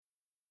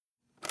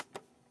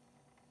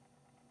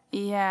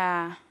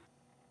Yeah.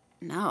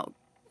 No.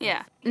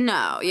 Yeah.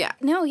 No, yeah.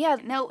 No, yeah,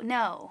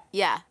 no.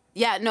 Yeah.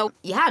 Yeah, no.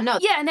 Yeah, no.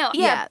 Yeah, no,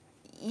 Yeah.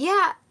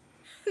 Yeah.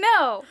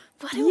 No.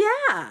 What do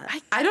Yeah.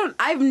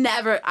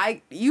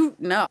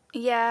 No.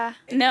 Yeah.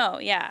 No,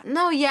 yeah.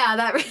 No, yeah,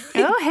 that really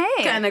Oh,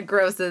 hey. kind of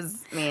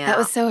grosses me out. That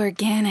was so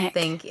organic.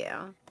 Thank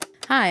you.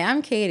 Hi,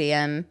 I'm Katie,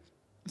 and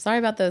I'm sorry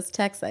about those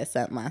texts I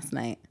sent last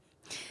night.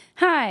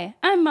 Hi,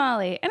 I'm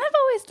Molly, and I've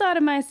always thought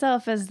of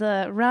myself as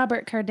the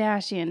Robert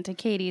Kardashian to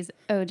Katie's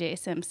O.J.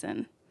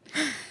 Simpson.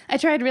 I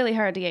tried really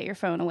hard to get your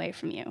phone away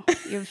from you.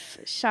 You have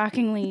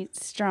shockingly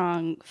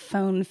strong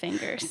phone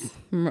fingers.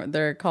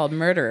 They're called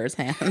murderer's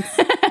hands.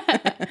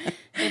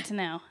 Good to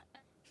know.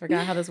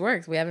 Forgot how this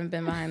works. We haven't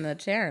been behind the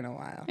chair in a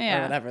while. Yeah.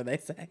 Or whatever they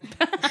say.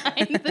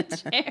 Behind the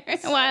chair in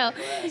a while.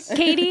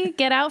 Katie,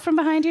 get out from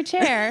behind your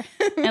chair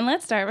and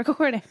let's start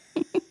recording.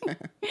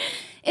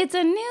 It's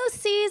a new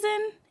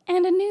season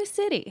and a new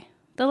city.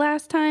 The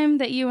last time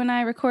that you and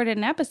I recorded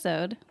an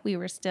episode, we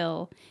were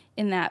still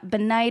in that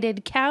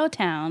benighted cow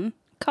town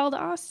called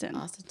Austin.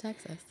 Austin,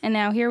 Texas. And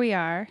now here we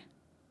are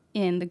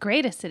in the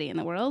greatest city in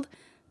the world,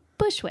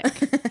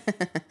 Bushwick.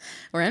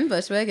 We're in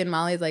Bushwick, and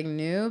Molly's like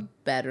new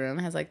bedroom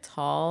has like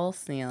tall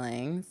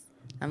ceilings.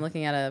 I'm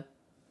looking at a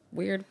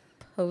weird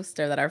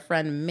poster that our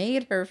friend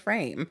made her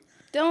frame.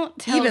 Don't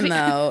tell me. Even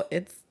though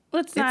it's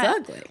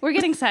ugly. We're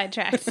getting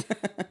sidetracked.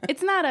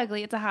 It's not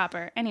ugly. It's a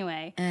hopper.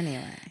 Anyway.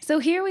 So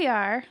here we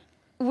are.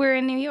 We're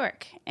in New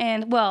York.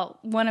 And, well,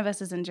 one of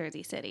us is in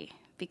Jersey City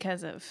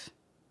because of...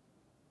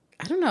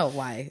 I don't know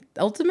why.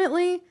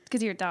 Ultimately...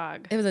 Because of your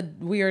dog. It was a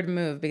weird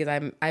move because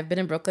I've been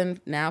in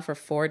Brooklyn now for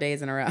 4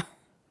 days in a row.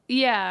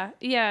 Yeah,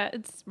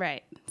 it's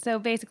right. So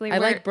basically I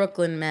like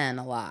Brooklyn men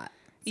a lot.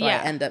 So I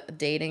end up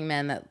dating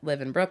men that live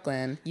in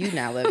Brooklyn. You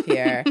now live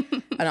here,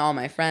 and all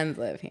my friends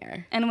live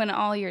here. And when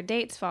all your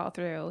dates fall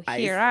through,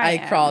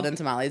 I crawled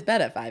into Molly's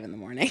bed at 5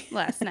 a.m.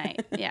 last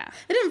night. Yeah,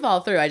 it didn't fall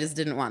through. I just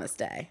didn't want to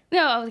stay.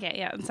 No, okay,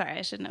 yeah. I'm sorry.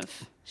 I shouldn't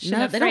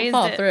have. They don't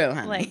fall through,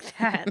 honey. Like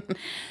that.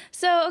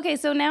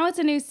 So now it's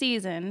a new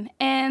season,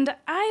 and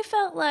I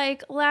felt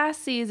like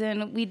last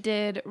season we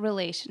did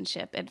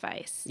relationship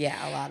advice.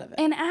 Yeah, a lot of it.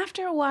 And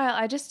after a while,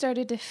 I just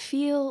started to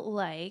feel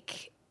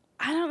like.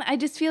 I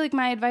just feel like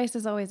my advice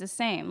is always the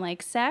same.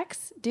 Like,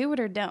 sex, do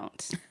it or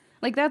don't.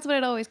 Like, that's what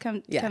it always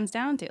comes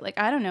down to. Like,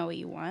 I don't know what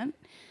you want.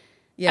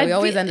 Yeah, we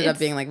always ended up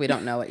being like, we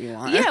don't know what you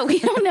want. Yeah, we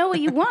don't know what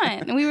you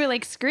want. And we were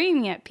like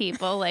screaming at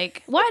people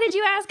like, why did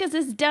you ask us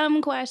this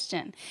dumb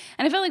question?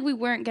 And I felt like we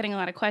weren't getting a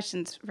lot of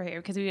questions for here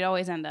because we'd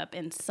always end up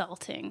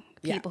insulting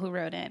people who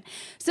wrote in.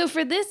 So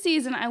for this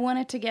season, I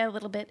wanted to get a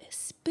little bit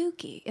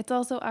spooky. It's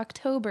also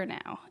October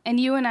now. And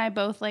you and I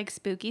both like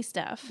spooky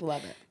stuff.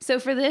 Love it. So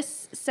for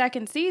this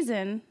second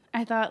season,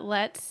 I thought,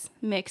 let's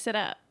mix it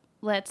up.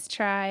 Let's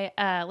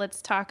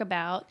talk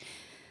about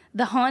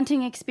the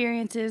haunting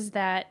experiences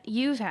that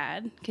you've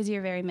had, because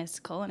you're very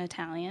mystical and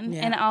Italian.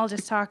 Yeah. And I'll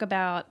just talk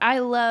about, I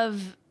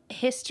love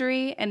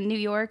history, and New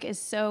York is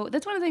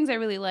that's one of the things I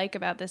really like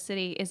about this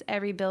city is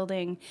every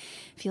building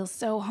feels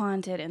so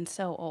haunted and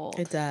so old.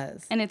 It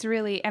does. And it's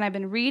really, and I've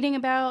been reading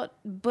about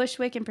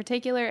Bushwick in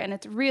particular, and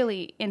it's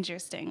really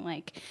interesting,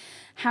 like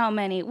how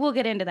many, we'll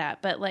get into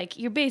that, but like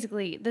you're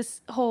basically,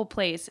 this whole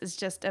place is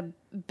just a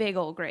big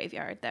old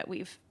graveyard that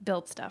we've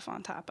built stuff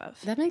on top of.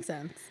 That makes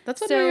sense.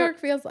 That's what New York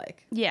feels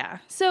like. Yeah.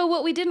 So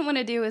what we didn't want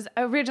to do is,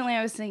 originally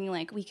I was thinking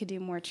like we could do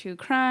more true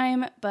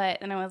crime, but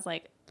then I was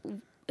like,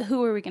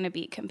 who are we going to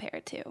be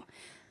compared to?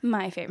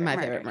 My Favorite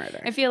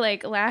Murder. I feel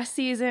like last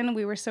season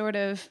we were sort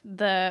of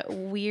the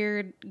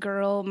weird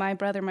girl, My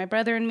Brother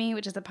and Me,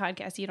 which is a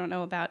podcast you don't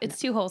know about. It's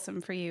too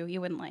wholesome for you.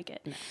 You wouldn't like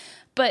it. No.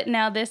 But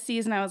now this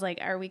season I was like,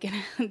 are we going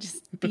to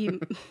just be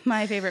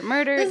My Favorite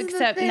Murder,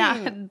 except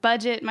not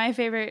budget My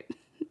Favorite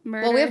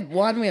Murder?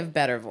 Well, we have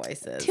better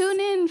voices. Tune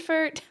in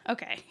for...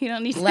 Okay, you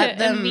don't need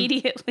to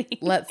immediately...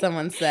 Let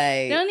someone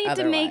say You don't need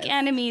otherwise. to make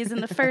enemies in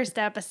the first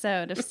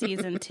episode of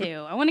season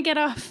 2. I want to get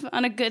off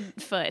on a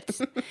good foot.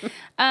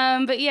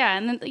 But yeah,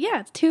 and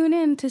then tune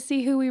in to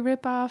see who we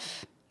rip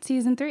off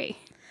season 3.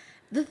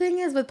 The thing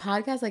is with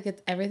podcasts,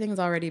 like everything's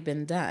already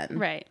been done.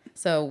 Right.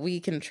 So we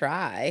can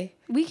try.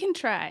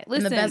 Listen.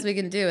 And the best we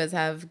can do is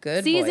have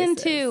good Season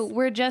voices. 2,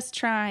 we're just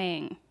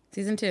trying.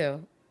 Season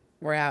 2.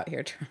 We're out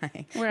here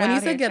trying. When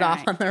you said get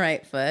off on the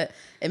right foot,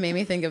 it made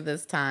me think of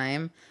this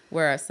time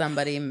where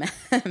somebody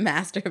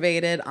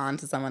masturbated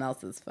onto someone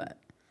else's foot.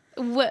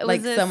 What,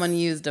 like someone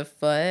used a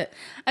foot.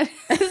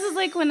 This is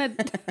like when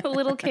a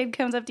little kid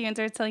comes up to you and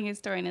starts telling you a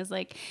story and is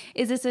like,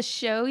 is this a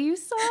show you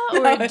saw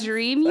or a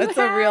dream you had? It's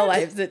a real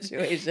life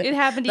situation. It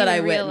happened to you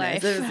in real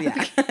life.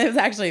 It was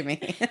actually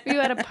me. Were you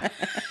at a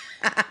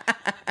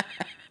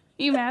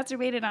You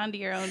masturbated onto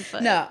your own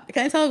foot. No.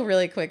 Can I tell a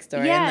really quick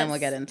story and then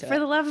we'll get into it? For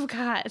the love of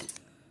God.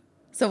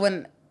 So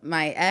when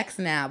my ex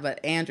now,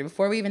 but Andrew,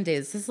 before we even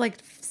dated, this is like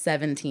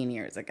 17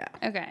 years ago.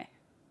 Okay.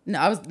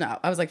 I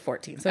was like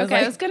 14. So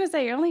I was going to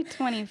say, you're only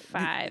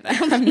 25.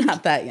 I'm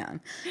not that young,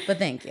 but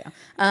thank you.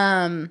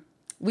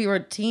 We were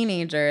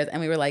teenagers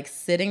and we were like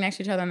sitting next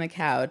to each other on the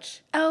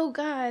couch. Oh,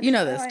 God. You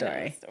know this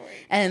story.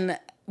 And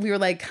we were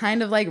like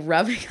kind of like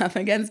rubbing up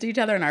against each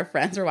other, and our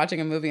friends were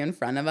watching a movie in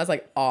front of us,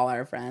 like all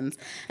our friends.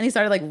 And he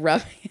started like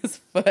rubbing his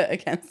foot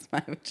against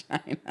my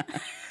vagina.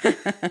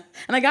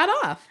 And I got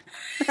off.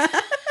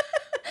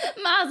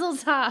 Mazel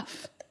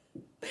tov.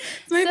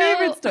 It's my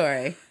favorite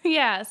story.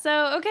 Yeah.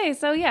 So, okay.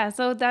 So, yeah.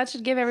 So that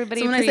should give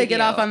everybody So when I say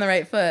get off on the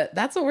right foot,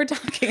 that's what we're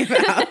talking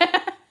about.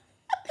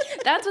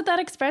 That's what that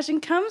expression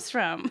comes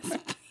from.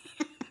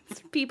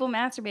 People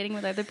masturbating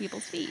with other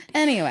people's feet.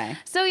 Anyway.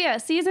 So, yeah,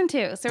 season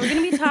 2. So we're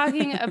going to be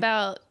talking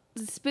about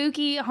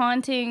spooky,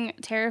 haunting,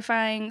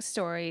 terrifying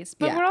stories.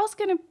 But we're also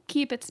going to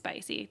keep it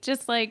spicy.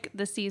 Just like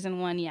the season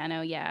 1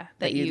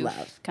 that you've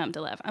love. Come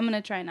to love. I'm going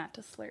to try not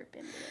to slurp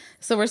into it.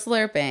 So we're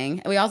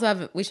slurping.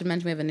 We should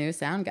mention we have a new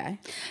sound guy.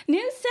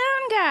 New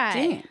sound guy.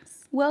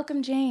 James.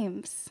 Welcome,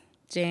 James.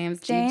 James?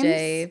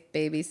 DJ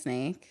Baby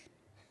Snake.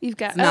 You've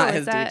got... It's not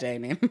his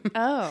DJ name.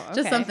 Oh, okay.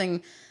 Just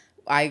something...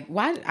 I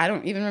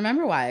don't even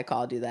remember why I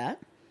called you that.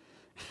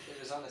 It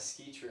was on a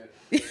ski trip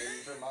in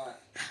Vermont.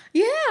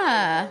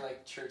 Yeah.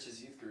 Like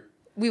church's youth group.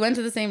 We went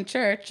to the same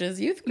church as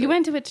youth group. You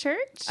went to a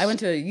church? I went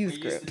to a youth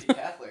group. Used to be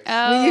Catholics.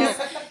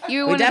 Oh,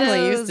 you were one definitely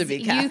of those used to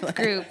be Catholic. youth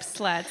group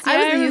sluts. I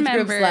was a youth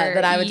group slut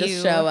that I would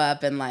just show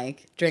up and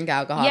like drink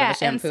alcohol out of a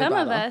shampoo and some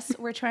bottle. of us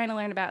were trying to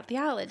learn about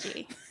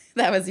theology.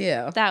 That was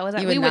you. That was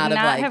you. We would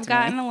not have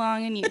gotten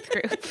along in youth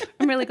group.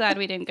 I'm really glad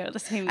we didn't go to the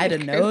same youth group. I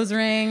had a nose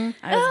ring.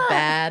 I was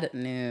bad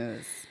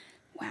news.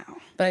 Wow.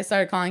 But I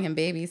started calling him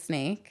Baby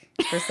Snake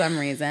for some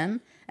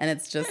reason, and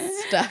it's just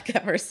stuck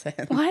ever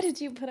since. Why did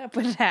you put up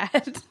with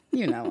that?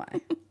 You know why.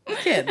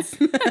 Kids.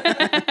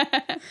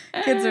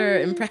 Kids are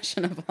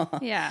impressionable.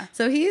 Yeah.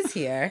 So he's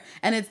here,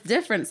 and it's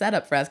different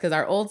setup for us because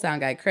our old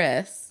sound guy,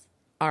 Chris,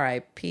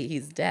 R.I.P.,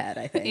 he's dead,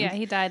 I think. Yeah,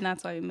 he died, and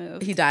that's why we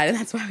moved. He died, and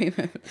that's why we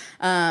moved.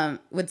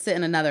 Would sit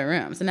in another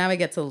room. So now we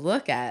get to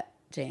look at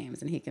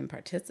James, and he can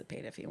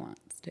participate if he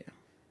wants to.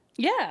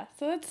 Yeah,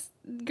 so that's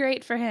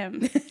great for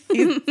him.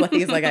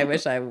 he's like, I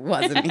wish I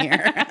wasn't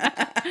here.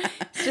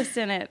 He's just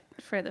in it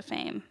for the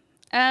fame.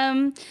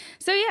 So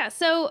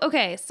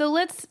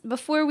let's,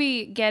 before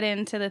we get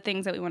into the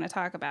things that we want to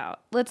talk about,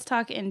 let's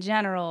talk in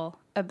general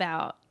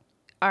about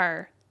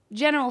our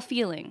general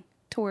feeling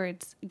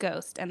towards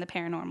ghost and the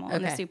paranormal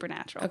and the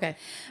supernatural. Okay.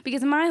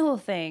 Because my whole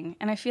thing,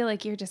 and I feel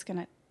like you're just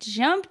going to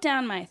jump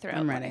down my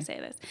throat when I say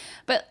this,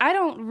 but I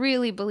don't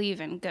really believe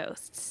in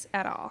ghosts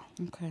at all.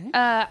 Okay.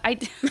 I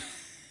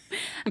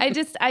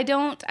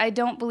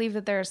don't believe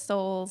that there are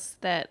souls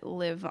that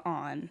live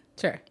on.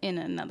 Sure. In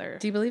another.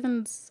 Do you believe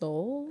in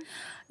souls?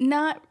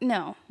 No,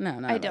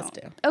 I don't.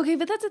 Do. Okay,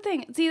 but that's the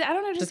thing. See, I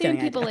don't understand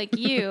people like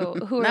you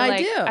who are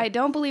like, I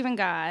don't believe in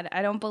God.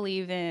 I don't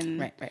believe in.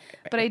 Right.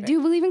 But I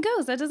do believe in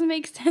ghosts. That doesn't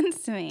make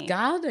sense to me.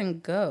 God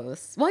and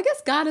ghosts. Well, I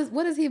guess God is.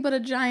 What is he but a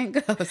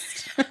giant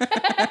ghost?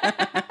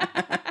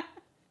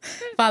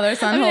 Father,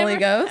 Son, Holy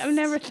Ghost. I've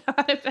never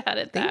thought about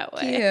it that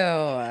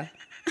way.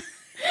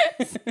 Thank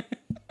you.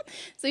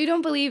 So you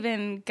don't believe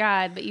in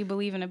God, but you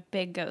believe in a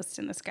big ghost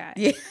in the sky.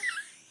 Yeah.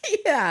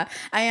 Yeah,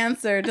 I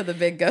answer to the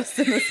big ghost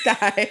in the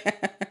sky.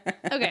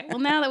 Okay, well,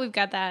 now that we've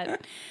got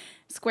that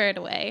squared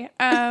away,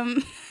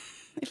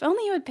 if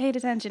only you had paid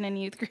attention in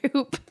youth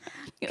group.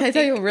 Can I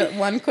tell you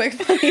one quick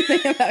funny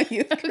thing about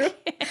youth group?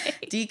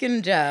 Okay.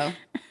 Deacon Joe,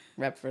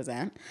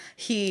 represent,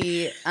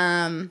 he,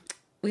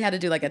 we had to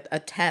do like a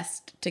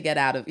test to get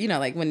out of,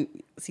 like when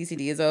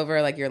CCD is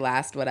over, like your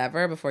last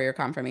whatever before your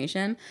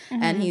confirmation.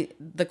 Mm-hmm. And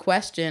the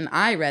question,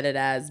 I read it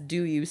as,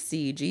 do you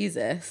see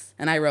Jesus?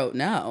 And I wrote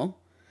no.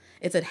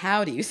 It said,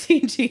 how do you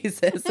see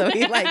Jesus? So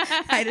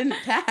I didn't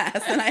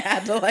pass, and I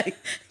had to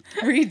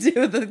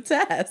redo the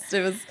test. It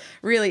was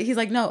really, he's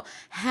like, no,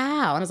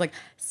 how? And I was like,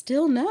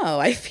 still no,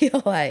 I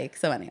feel like.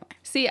 So anyway.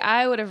 See,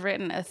 I would have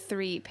written a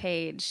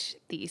 3-page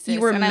thesis. You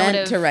were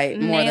meant to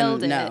write more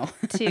than no.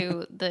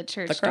 To the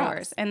church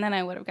doors, and then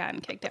I would have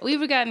gotten kicked out. We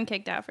would have gotten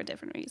kicked out for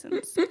different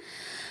reasons.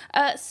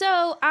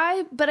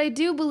 But I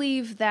do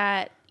believe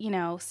that,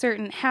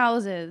 certain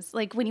houses,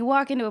 like when you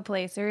walk into a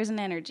place, there is an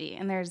energy,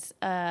 and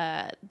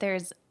I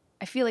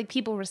feel like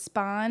people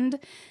respond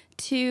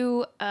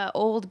to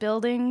old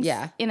buildings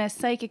in a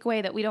psychic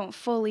way that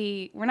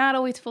we're not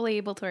always fully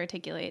able to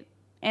articulate.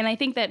 And I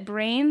think that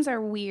brains are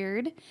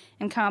weird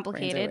and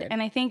complicated,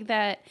 and I think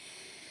that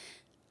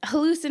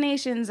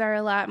hallucinations are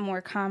a lot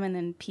more common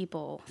than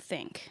people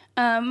think.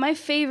 My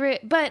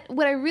favorite, but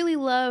what I really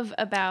love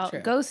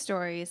about ghost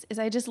stories is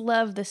I just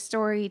love the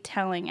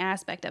storytelling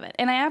aspect of it.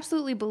 And I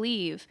absolutely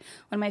believe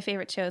one of my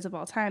favorite shows of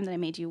all time that I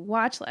made you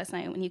watch last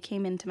night when you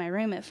came into my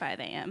room at 5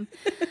 a.m.,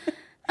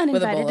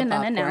 uninvited and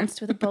unannounced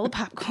with a bowl of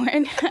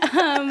popcorn,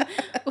 I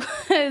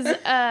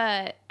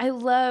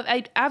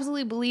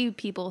absolutely believe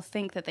people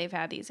think that they've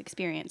had these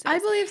experiences. I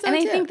believe so,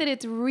 and too. I think that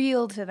it's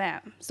real to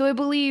them. So I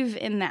believe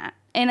in that.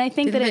 And I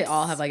think they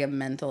all have a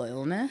mental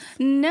illness?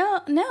 No.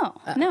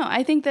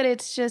 I think that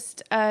it's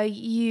just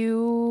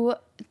you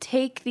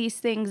take these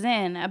things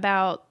in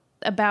about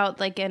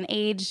an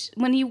age.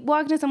 When you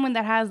walk into someone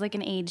that has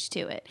an age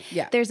to it,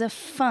 there's a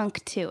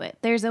funk to it.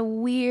 There's a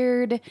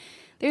weirdness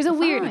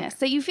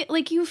that you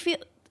feel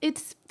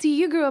see,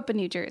 you grew up in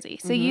New Jersey,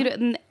 so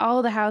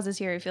all the houses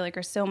here I feel like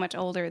are so much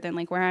older than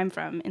like where I'm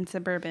from in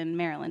suburban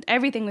Maryland.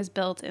 Everything was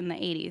built in the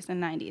 80s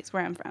and 90s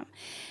where I'm from,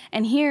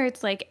 and here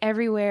it's like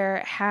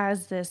everywhere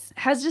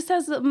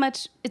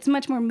it's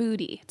much more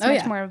moody. It's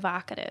much more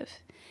evocative.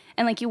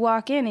 And, like, you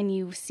walk in and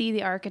you see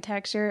the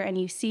architecture and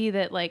you see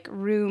that, like,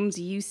 rooms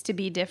used to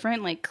be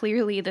different. Like,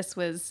 clearly this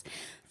was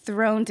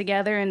thrown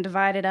together and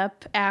divided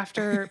up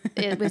after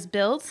it was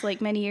built, like,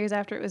 many years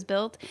after it was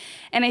built.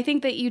 And I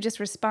think that you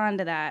just respond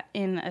to that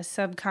in a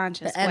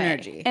subconscious way.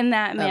 Energy. And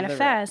that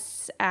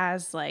manifests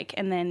as, like,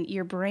 and then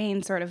your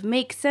brain sort of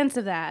makes sense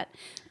of that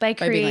by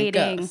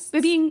creating... By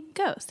being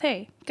ghosts.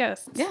 Hey,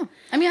 ghosts. Yeah.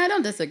 I mean, I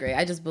don't disagree.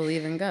 I just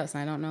believe in ghosts.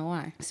 I don't know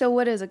why. So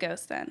what is a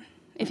ghost, then?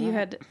 If you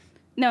had...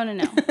 No.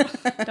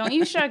 Don't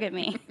you shrug at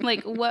me.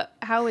 Like, what?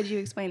 How would you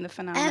explain the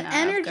phenomenon of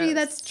energy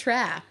that's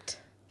trapped.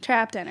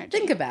 Trapped energy.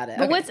 Think about it.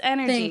 But what's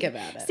energy? Think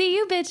about it. See,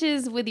 you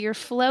bitches with your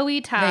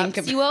flowy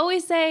tops, you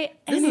always say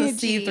energy. This is a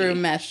see-through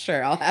mesh,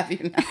 sure, I'll have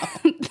you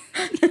know.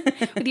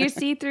 With your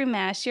see-through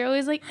mesh, you're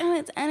always like, oh,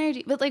 it's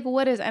energy. But, like,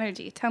 what is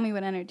energy? Tell me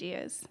what energy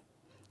is.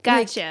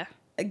 Gotcha.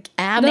 Like,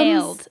 atoms?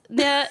 Nailed.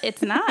 No,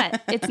 it's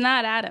not. It's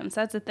not atoms.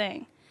 That's the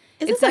thing.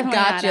 Is this a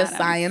gotcha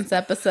science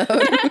episode?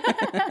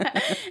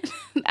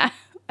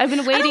 I've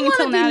been waiting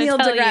until now to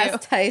tell you. Neil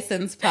deGrasse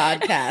Tyson's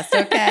podcast,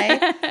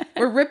 okay?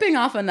 We're ripping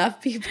off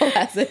enough people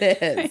as it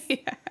is.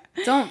 Yeah.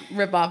 Don't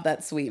rip off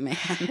that sweet man.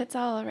 It's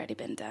all already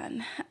been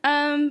done.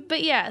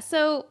 But yeah,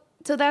 so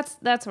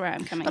that's where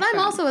I'm coming from. But I'm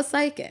also a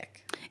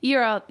psychic.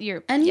 You're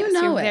and yes, you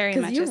know it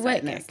because you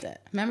witnessed it.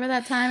 Remember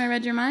that time I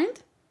read your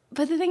mind?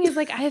 But the thing is,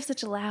 like, I have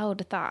such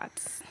loud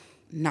thoughts.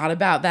 Not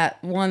about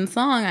that one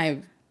song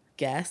I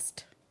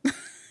guessed.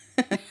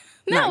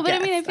 No, but I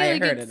mean, I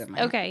feel like it's...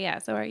 Okay, yeah,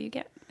 so are you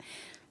get...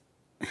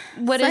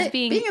 What is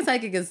being a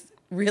psychic is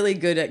really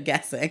good at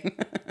guessing.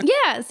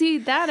 Yeah, see,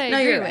 that I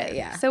agree with. Right,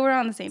 yeah. So we're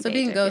on the same page. So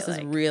being a ghost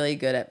is really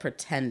good at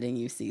pretending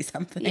you see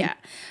something. Yeah.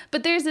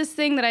 But there's this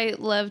thing that I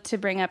love to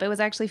bring up. It was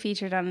actually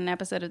featured on an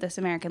episode of This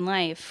American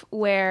Life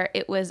where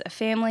it was a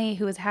family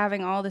who was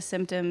having all the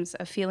symptoms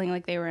of feeling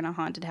like they were in a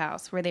haunted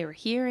house, where they were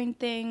hearing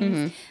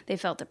things. They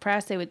felt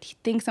depressed. They would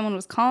think someone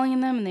was calling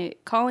them, and they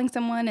calling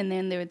someone, and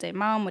then they would say,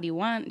 "Mom, what do you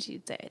want?" And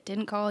she'd say, "I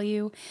didn't call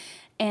you."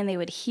 And they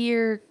would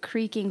hear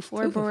creaking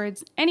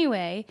floorboards.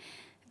 Anyway,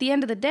 at the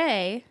end of the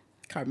day...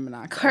 Carbon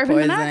monoxide.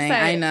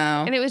 I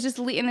know. And it was just...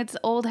 and it's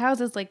old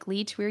houses, like,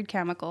 leach weird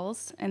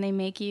chemicals. And they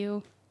make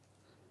you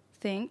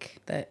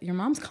think... that your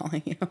mom's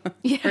calling you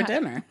for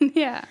dinner.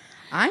 Yeah.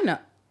 I know.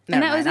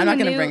 Never mind. I'm not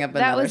going to bring up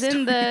another story. That was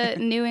in the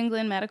New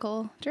England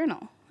Medical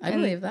Journal. I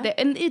believe that.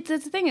 And it's the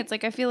thing. It's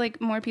like, I feel like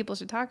more people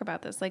should talk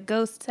about this. Like,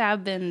 ghosts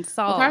have been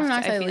solved. Well, carbon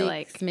monoxide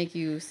leaks make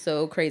you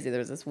so crazy. There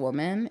was this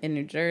woman in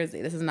New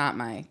Jersey. This is not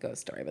my ghost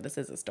story, but this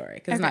is a story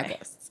because it's not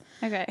ghosts.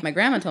 Okay. My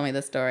grandma told me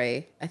this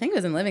story. I think it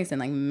was in Livingston,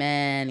 like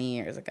many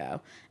years ago.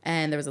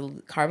 And there was a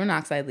carbon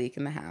monoxide leak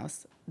in the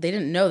house. They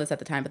didn't know this at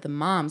the time, but the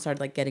mom started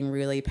like getting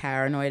really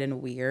paranoid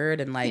and weird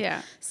and like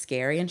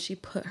scary. And she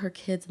put her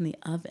kids in the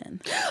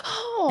oven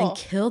and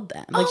killed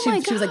them. Like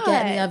she was like,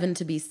 get in the oven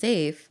to be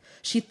safe.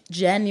 She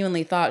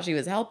genuinely thought she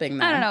was helping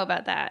them. I don't know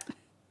about that.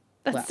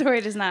 That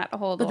story does not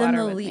hold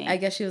water with me. I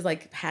guess she was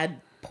like, had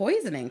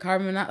poisoning,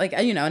 carbon monoxide,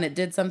 like, you know, and it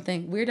did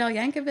something. Weird Al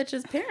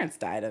Yankovic's parents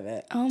died of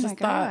it. Oh my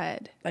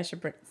God. I should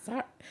bring,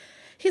 sorry.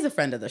 He's a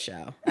friend of the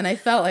show. And I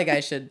felt like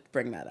I should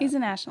bring that up. He's a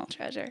national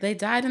treasure. They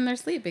died in their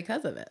sleep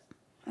because of it.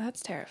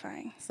 That's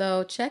terrifying.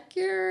 So check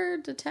your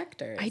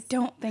detectors. I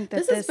don't think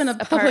that this has been a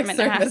public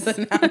service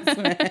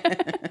announcement.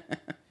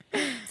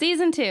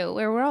 Season 2,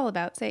 where we're all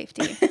about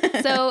safety.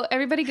 So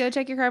everybody go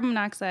check your carbon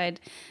monoxide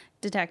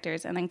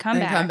detectors and then come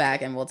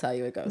back and we'll tell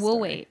you a ghost story. We'll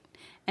wait.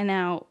 And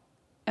now,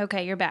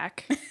 okay, you're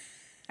back.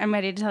 I'm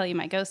ready to tell you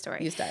my ghost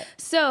story. You start.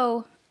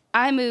 So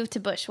I moved to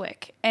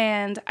Bushwick,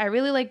 and I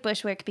really like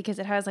Bushwick because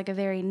it has like a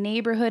very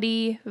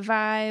neighborhoody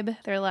vibe.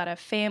 There are a lot of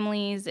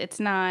families. It's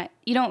not,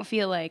 you don't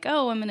feel like,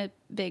 oh, I'm in a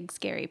big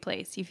scary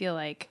place. You feel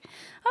like,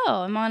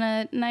 oh, I'm on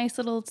a nice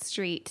little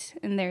street,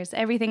 and there's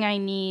everything I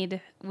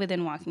need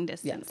within walking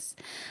distance.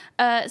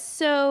 Yes.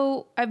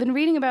 So I've been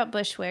reading about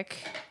Bushwick,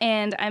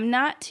 and I'm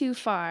not too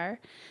far.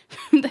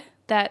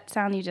 That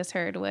sound you just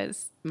heard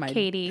was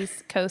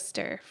Katie's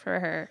coaster for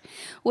her.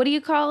 What do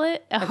you call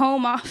it? A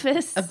home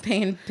office? A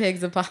Pain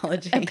Pig's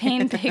apology. A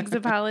Pain Pig's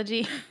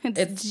apology.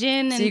 It's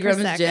gin and Seagram's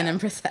Prosecco. Gin and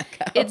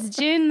Prosecco. It's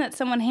gin that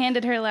someone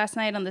handed her last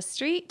night on the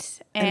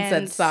street.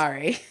 And said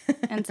sorry.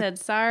 And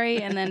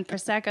then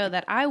Prosecco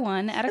that I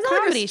won at a show.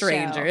 comedy It's not a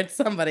stranger. It's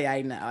somebody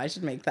I know. I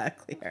should make that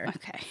clear.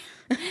 Okay.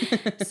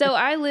 So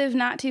I live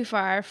not too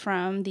far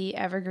from the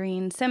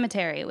Evergreen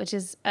Cemetery, which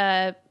is,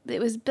 it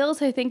was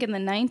built, I think, in the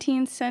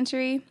 19th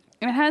century.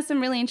 And it has some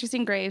really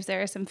interesting graves.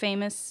 There are some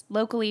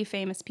locally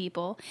famous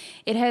people.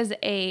 It has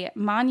a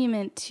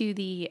monument to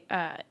the,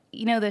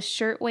 the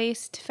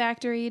shirtwaist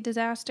factory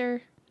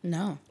disaster.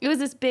 No. It was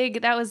this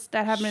big, that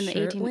happened in the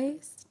 18th.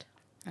 Shirtwaist?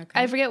 Okay.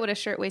 I forget what a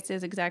shirtwaist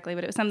is exactly,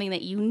 but it was something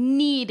that you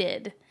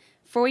needed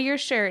for your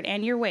shirt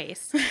and your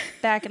waist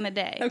back in the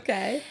day.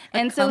 Okay.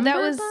 And so that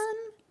was... Bun?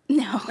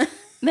 No.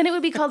 Then it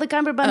would be called the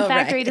Cumberbund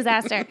Factory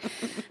Disaster.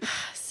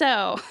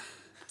 So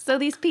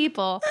these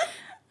people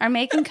are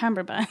making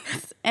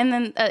cummerbunds, and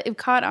then it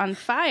caught on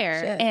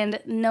fire, and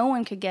no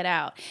one could get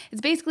out.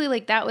 It's basically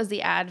like that was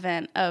the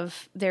advent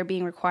of there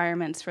being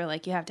requirements for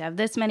like you have to have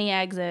this many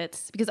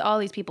exits because all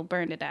these people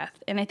burned to death.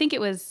 And I think it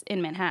was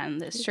in Manhattan,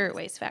 this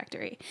shirtwaist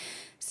factory.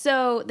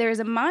 So there's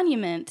a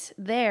monument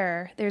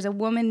there. There's a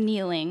woman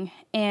kneeling,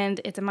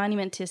 and it's a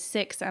monument to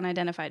 6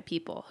 unidentified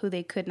people who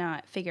they could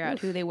not figure out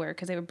who they were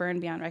because they were burned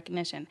beyond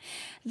recognition.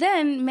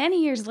 Then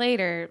many years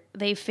later,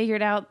 they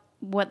figured out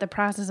what the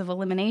process of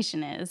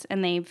elimination is,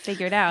 and they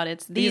figured out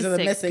it's these are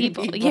the 6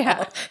 people.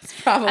 Yeah,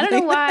 I don't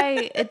know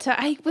why it took.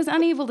 I was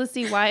unable to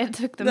see why it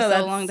took them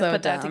so long to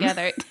put that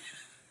together.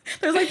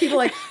 There's like people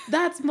like,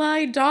 that's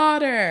my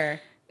daughter.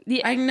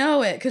 Yeah. I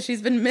know it because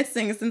she's been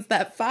missing since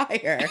that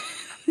fire.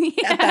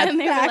 Yeah, and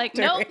they were like,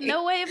 nope,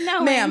 no way of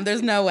knowing. Ma'am,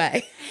 there's no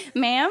way.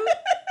 Ma'am,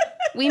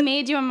 we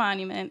made you a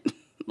monument.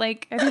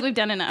 Like, I think we've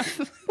done enough.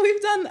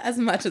 We've done as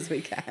much as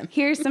we can.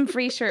 Here's some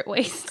free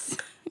shirtwaists.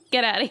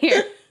 Get out of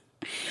here.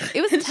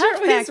 It was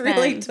tough back then.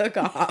 Really took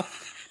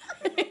off.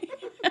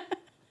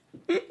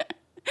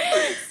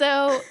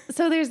 So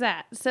there's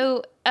that.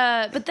 So,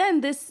 but then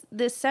this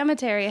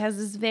cemetery has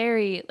this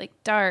very like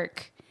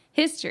dark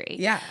history.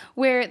 Yeah.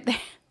 Where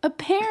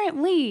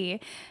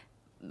apparently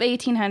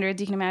 1800s,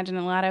 you can imagine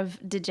a lot of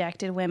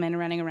dejected women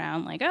running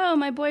around like, oh,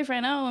 my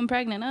boyfriend, oh, I'm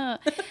pregnant, oh.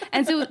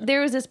 And so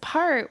there was this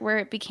part where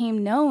it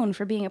became known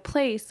for being a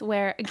place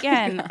where,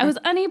 again, I was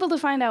unable to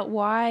find out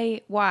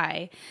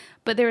why,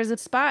 but there was a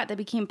spot that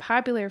became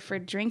popular for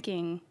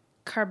drinking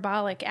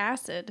carbolic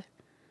acid.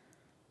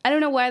 I don't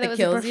know why that was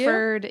the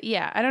preferred.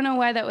 Yeah, I don't know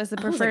why that was the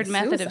preferred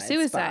method of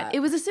suicide. It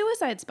was a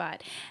suicide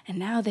spot, and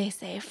now they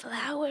say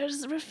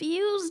flowers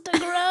refuse to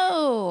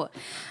grow.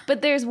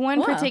 But there's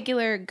one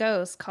particular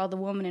ghost called the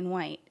Woman in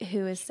White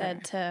who is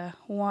said to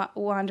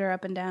wander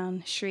up and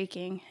down,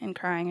 shrieking and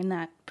crying in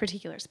that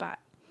particular spot.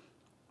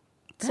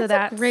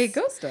 That's a great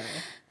ghost story.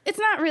 It's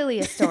not really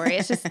a story.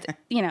 It's just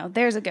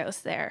there's a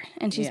ghost there,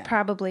 and she's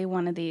probably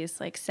one of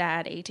these like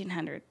sad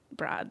 1800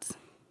 broads.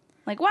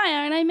 Like, why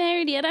aren't I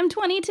married yet? I'm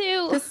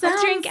 22.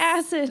 I'll drink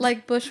acid.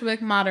 Like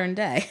Bushwick modern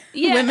day.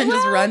 Yeah, women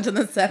just run to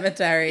the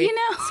cemetery,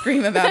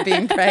 scream about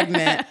being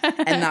pregnant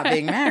and not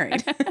being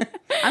married.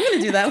 I'm going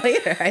to do that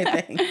later,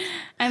 I think.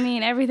 I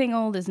mean, everything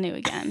old is new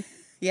again.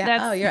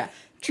 Yeah. You're right.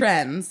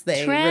 Trends.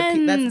 Repeat.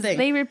 That's the thing.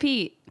 They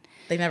repeat.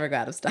 They never go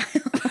out of style.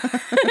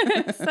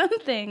 Some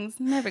things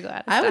never go out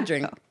of style. I would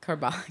drink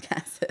carbolic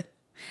acid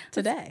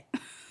today.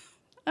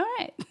 All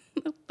right.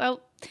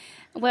 Well,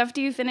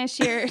 after you finish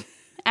your...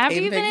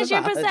 After you finish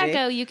your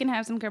Prosecco, you can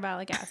have some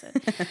carbolic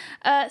acid.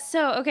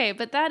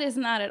 But that is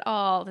not at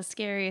all the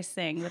scariest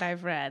thing that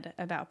I've read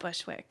about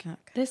Bushwick. Okay.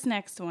 This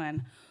next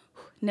one,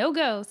 no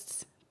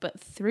ghosts, but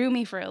threw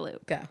me for a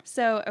loop. Go.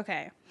 So,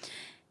 okay.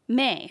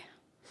 May.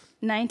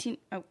 Okay,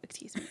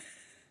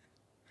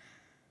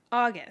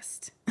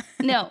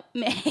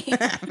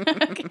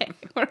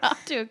 we're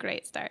off to a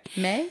great start.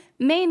 May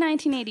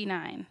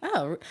 1989.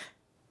 Oh.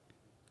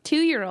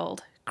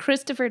 2-year-old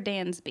Christopher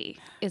Dansby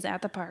is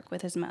at the park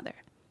with his mother.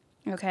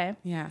 Okay?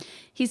 Yeah.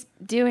 He's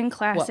doing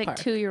classic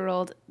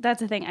 2-year-old.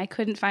 That's the thing. I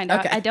couldn't find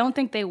out. I don't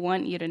think they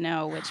want you to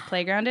know which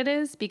playground it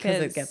is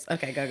because... it gets...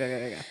 Okay, go.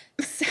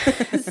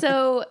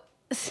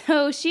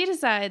 So she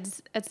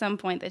decides at some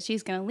point that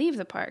she's going to leave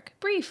the park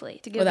briefly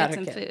to go get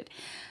some food.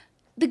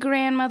 The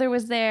grandmother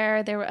was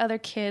there. There were other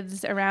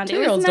kids around. It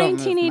was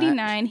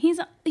 1989.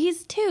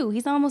 He's 2.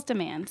 He's almost a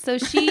man. So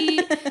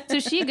she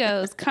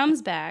goes,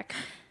 comes back.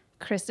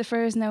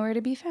 Christopher is nowhere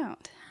to be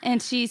found. And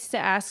she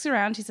asks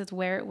around. She says,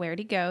 where'd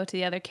he go, to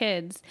the other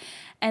kids?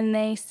 And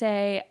they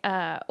say,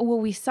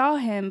 we saw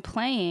him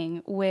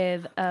playing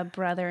with a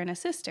brother and a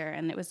sister.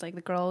 And it was like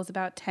the girl was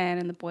about 10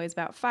 and the boy was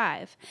about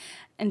 5.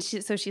 And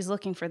so she's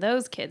looking for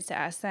those kids to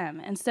ask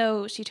them. And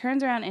so she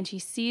turns around and she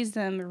sees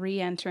them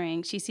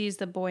re-entering. She sees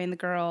the boy and the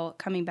girl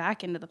coming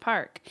back into the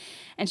park.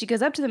 And she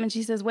goes up to them and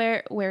she says,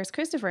 where's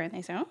Christopher? And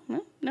they say,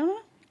 oh, no.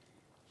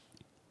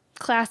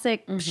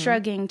 Classic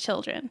shrugging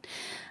children.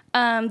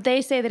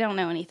 They say they don't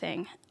know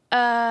anything.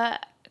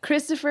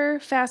 Christopher,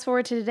 fast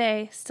forward to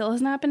today, still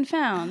has not been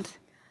found.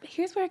 But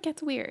here's where it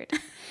gets weird.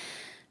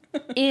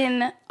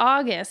 In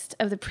August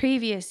of the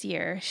previous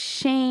year,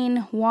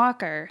 Shane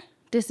Walker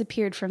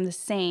disappeared from the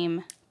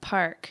same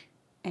park.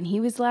 And he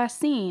was last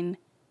seen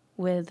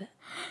with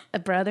a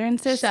brother and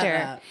sister.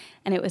 Shut up.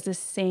 And it was the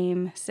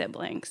same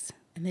siblings.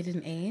 And they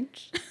didn't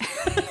age?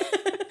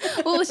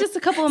 Well, it was just a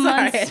couple of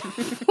months.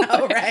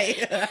 Oh,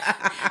 right.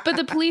 But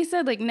the police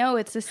said, no,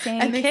 it's the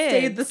same and they kids.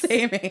 stayed the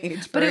same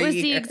age for But it was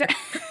year. the exact...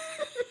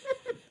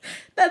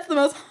 That's the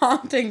most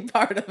haunting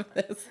part of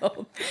this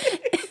whole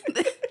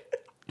thing.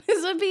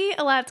 This would be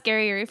a lot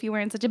scarier if you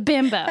weren't such a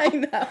bimbo. I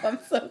know. I'm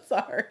so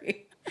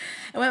sorry.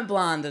 I went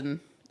blonde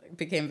and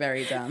became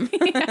very dumb.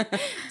 Yeah.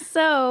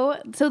 So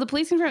the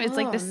police confirm it's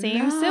the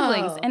same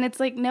siblings. And it's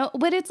no,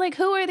 but it's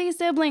who are these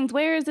siblings?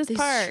 Where is this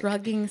park?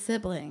 Shrugging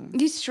siblings.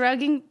 These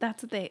shrugging,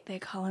 that's what they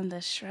call them,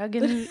 the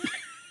shrugging,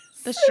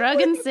 the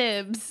shrugging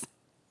sibs.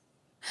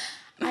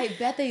 I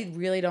bet they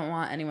really don't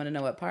want anyone to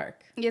know what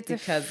park. It's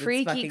a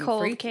freaky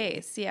cold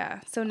case,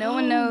 yeah. So no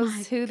one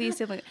knows who these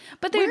siblings.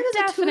 But they're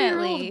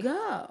definitely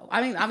go.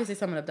 I mean, obviously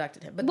someone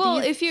abducted him.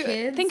 But if you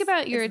think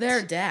about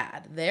their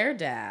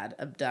dad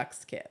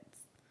abducts kids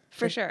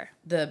for sure.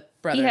 The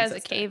brother. He has a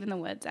cave in the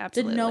woods.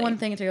 Absolutely. Did no one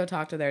think to go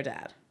talk to their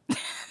dad?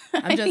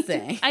 I'm just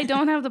saying. I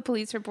don't have the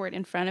police report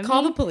in front of me.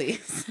 Call the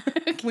police.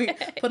 Okay. We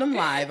put them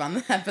live on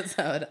the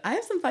episode. I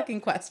have some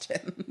fucking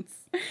questions.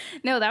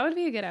 No, that would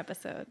be a good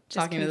episode.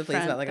 Just talking to the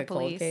police about like a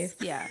cold case.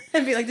 Yeah.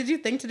 And be like, did you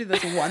think to do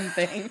this one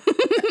thing?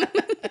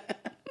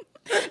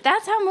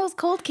 That's how most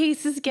cold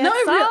cases get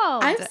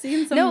solved. I've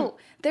seen some. No,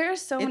 there are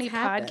so many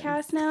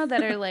podcasts now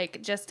that are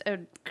like just a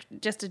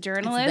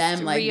journalist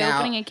them, like,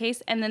 reopening now. A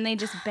case, and then they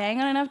just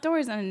bang on enough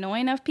doors and annoy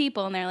enough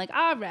people, and they're like,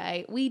 "All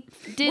right, we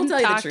didn't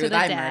talk to the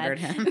dad. I murdered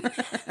him."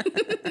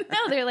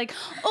 No, they're like,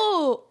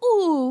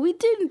 "Oh, we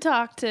didn't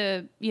talk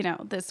to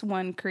this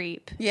one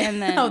creep." Yeah.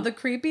 And then, the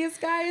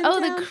creepiest guy in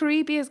town. the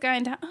creepiest guy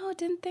in town. Oh,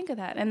 didn't think of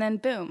that. And then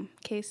boom,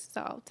 case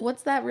solved.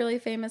 What's that really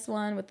famous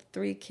one with the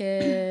 3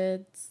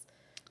 kids?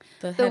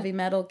 The heavy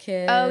metal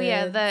kids. Oh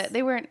yeah,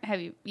 they weren't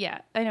heavy.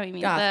 Yeah, I know what you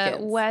mean. Goth the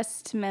kids.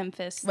 West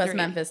Memphis 3.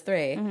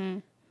 Mm-hmm.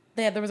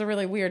 There was a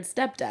really weird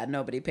stepdad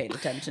nobody paid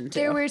attention to.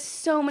 There were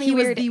so many He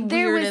weird. was the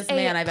weirdest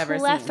man I've ever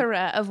seen. There was a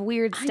plethora of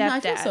weird stepdads. I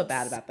feel so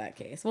bad about that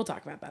case. We'll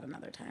talk about that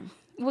another time.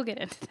 We'll get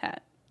into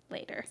that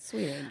later.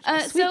 Sweet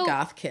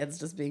goth kids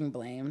just being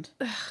blamed.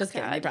 Just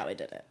kidding. They probably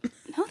did it.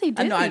 No, they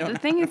didn't. No, I don't the know.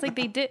 thing is, like,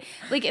 they did,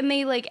 like, and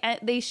they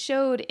they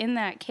showed in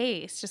that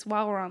case, just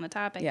while we're on the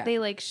topic,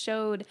 they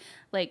showed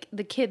like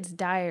the kid's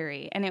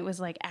diary, and it was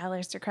like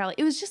Aleister Crowley.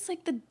 It was just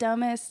like the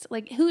dumbest.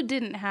 Like, who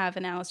didn't have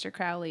an Aleister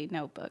Crowley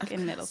notebook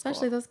in middle school?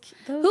 Especially those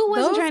who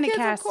wasn't trying to kids,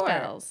 cast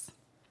spells?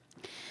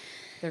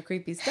 Their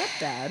creepy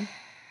stepdad.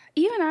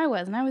 Even I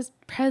was, and I was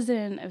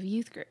president of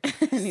youth group.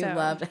 And you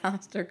loved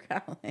Aleister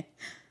Crowley.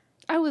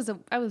 I was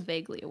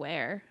vaguely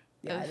aware.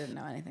 Yeah, I didn't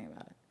know anything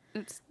about it.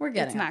 It's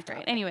not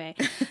great. Anyway,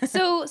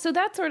 so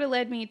that sort of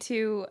led me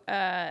to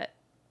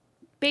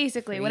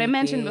basically what I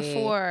mentioned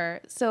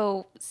before.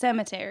 So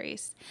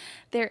cemeteries,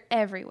 they're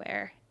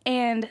everywhere.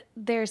 And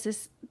there's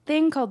this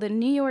thing called the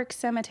New York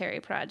Cemetery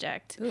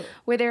Project,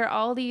 where there are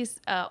all these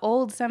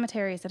old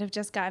cemeteries that have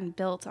just gotten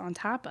built on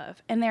top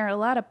of. And there are a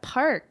lot of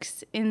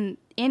parks in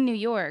New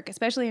York,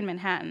 especially in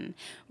Manhattan,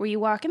 where you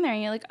walk in there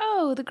and you're like,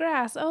 oh, the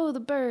grass, oh,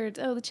 the birds,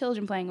 oh, the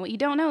children playing. What you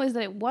don't know is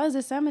that it was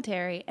a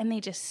cemetery, and they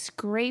just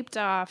scraped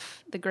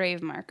off the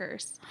grave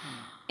markers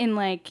in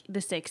like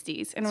the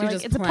 60s. And so we're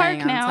like, it's a park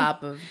now. On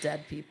top of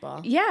dead people.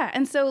 Yeah.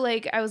 And so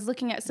like I was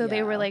looking at,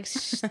 they were like,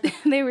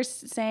 they were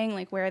saying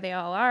like where they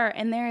all are.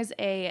 And there's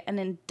an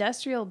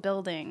industrial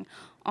building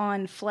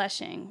on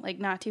Flushing, like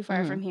not too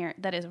far from here,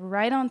 that is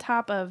right on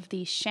top of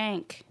the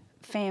Shank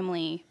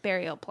family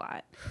burial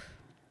plot.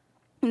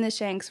 And the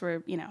Shanks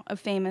were, a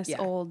famous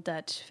old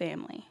Dutch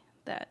family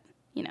that,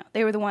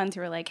 they were the ones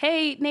who were like,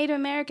 hey, Native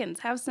Americans,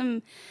 have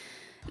some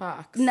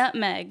Pox.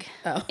 nutmeg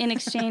in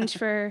exchange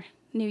for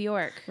New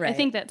York. Right. I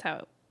think that's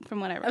how,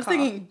 from what I recall. I was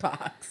thinking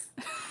pox.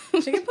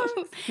 Chickenpox?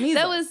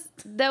 That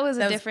was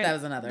a different. That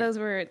was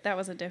another. That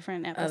was a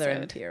different episode. Other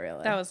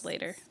imperialists. That was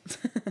later.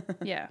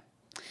 Yeah.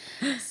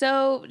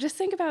 So just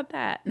think about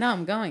that. No,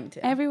 I'm going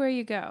to. Everywhere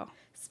you go.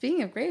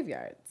 Speaking of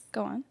graveyards.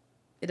 Go on.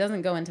 It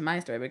doesn't go into my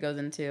story, but it goes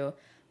into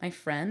my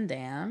friend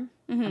Dan.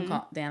 Mm-hmm.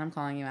 Dan, I'm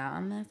calling you out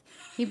on this.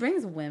 He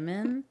brings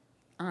women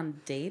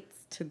on dates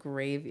to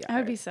graveyards. I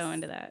would be so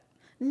into that.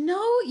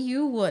 No,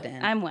 you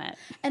wouldn't. I'm wet.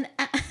 An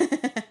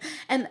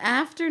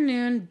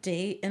afternoon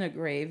date in a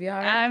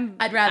graveyard.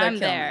 I'd rather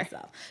kill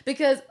myself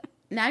because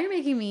now you're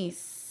making me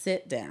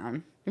sit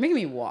down. You're making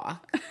me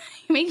walk.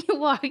 You're making me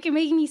walk. You're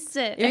making me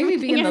sit. You're making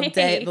me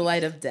be in the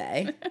light of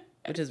day,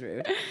 which is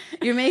rude.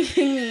 You're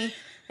making me,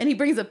 and he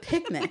brings a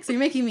picnic, so you're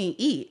making me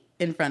eat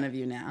in front of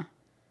you now.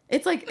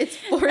 It's like it's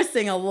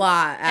forcing a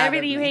lot out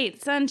Everything of you me.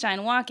 hate: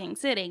 sunshine, walking,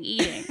 sitting,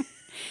 eating.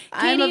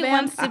 I'm a Katie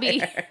wants to be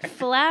vampire.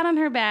 flat on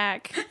her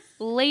back,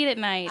 late at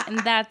night, and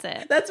that's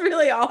it. That's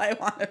really all I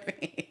want to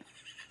be.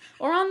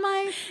 Or on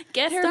my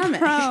Get her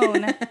stomach.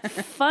 prone,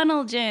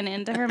 funnel gin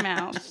into her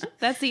mouth.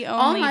 That's the only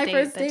All my date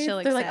first that dates, she'll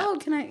they're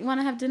accept. like, oh, want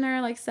to have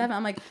dinner like 7?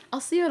 I'm like, I'll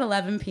see you at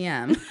 11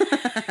 p.m.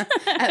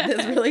 at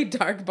this really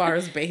dark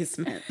bar's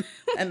basement.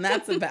 And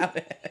that's about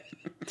it.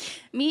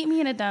 Meet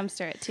me in a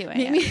dumpster at 2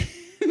 a.m.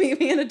 Meet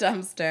me in a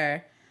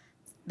dumpster.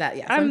 That,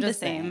 yeah. So I'm just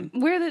the same.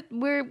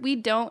 We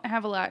don't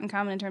have a lot in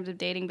common in terms of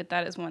dating, but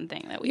that is one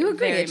thing that we You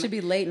agree. It should be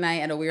late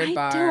night at a weird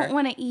bar. I don't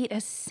want to eat a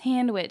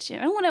sandwich. I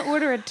don't want to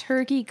order a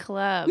turkey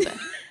club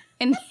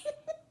and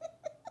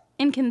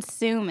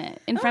consume it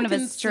in front of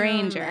a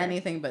stranger.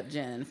 Anything but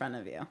gin in front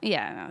of you.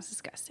 Yeah, no, it's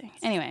disgusting.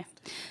 Anyway,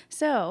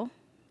 so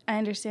I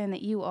understand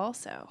that you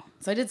also.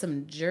 So I did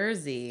some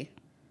Jersey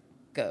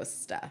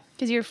ghost stuff.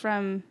 Because you're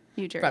from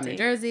New Jersey. From New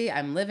Jersey.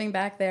 I'm living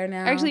back there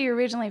now. Actually, you're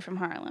originally from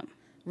Harlem.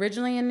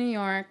 Originally in New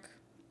York.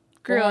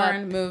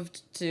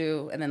 moved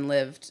to, and then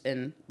lived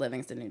in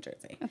Livingston, New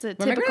Jersey. That's a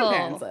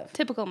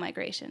typical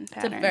migration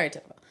pattern. Very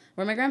typical.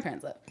 Where my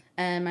grandparents live.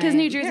 Because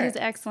New Jersey has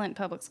excellent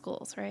public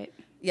schools, right?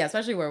 Yeah,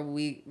 especially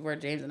where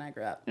James and I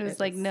grew up. It was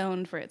like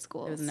known for its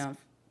schools. It was known.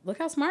 Look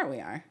how smart we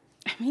are.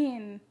 I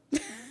mean,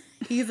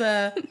 he's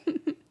a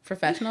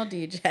professional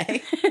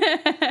DJ,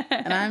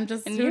 and I'm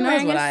just who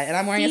knows what and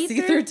I'm wearing a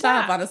see-through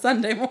top on a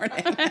Sunday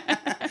morning.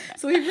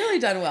 So we've really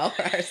done well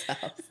for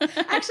ourselves.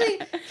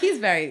 Actually,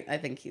 I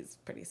think he's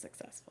pretty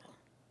successful.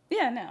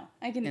 Yeah, no,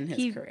 I can. In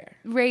his career,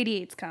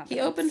 radiates confidence.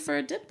 He opened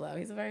for Diplo.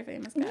 He's a very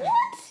famous guy.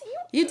 What?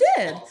 You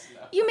did.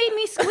 You made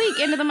me squeak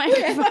into the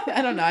microphone.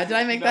 I don't know. Did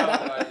I make that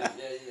up? No,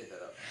 yeah, you made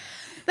that up.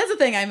 That's the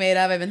thing I made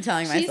up. I've been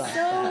telling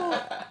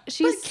myself.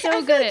 She's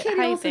so good at Katie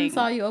hyping. Olsen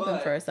saw you open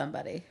for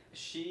somebody.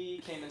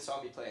 She came and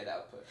saw me play at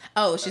Output.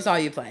 Oh, she saw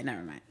you play.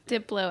 Never mind.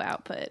 Diplo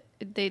Output.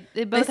 They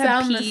both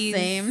have sound P's. the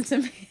same to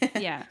me.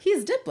 Yeah.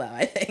 He's Diplo,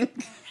 I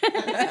think.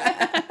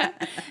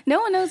 No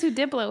one knows who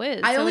Diplo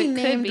is. I so only it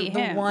named could be the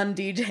him. one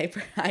DJ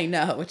I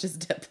know, which is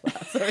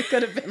Diplo. So it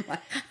could have been like,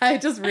 I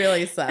just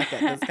really suck at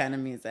this kind of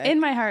music. In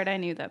my heart, I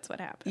knew that's what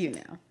happened. You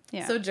know.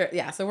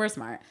 Yeah. So we're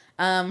smart.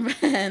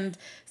 And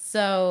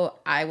so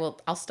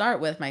I'll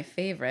start with my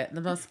favorite,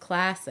 the most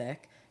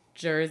classic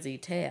Jersey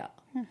tale,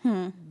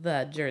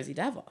 the Jersey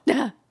Devil. We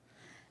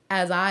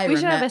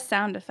should have a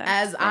sound effect.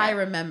 I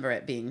remember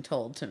it being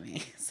told to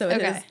me. So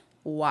it is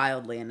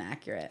wildly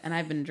inaccurate. And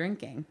I've been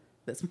drinking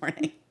this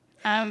morning.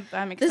 I'm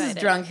excited. This is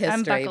drunk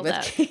history with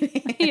up.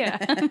 Katie. Yeah.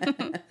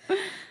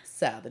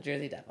 So, the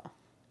Jersey Devil.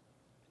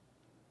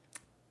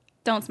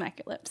 Don't smack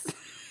your lips.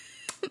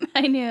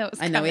 I knew it was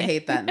coming. I know we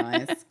hate that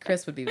noise.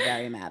 Chris would be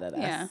very mad at us.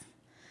 Yeah.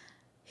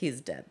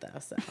 He's dead, though,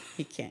 so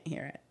he can't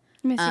hear it.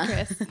 Miss you,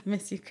 Chris.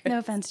 Miss you, Chris. No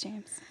offense,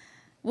 James.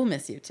 We'll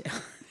miss you, too.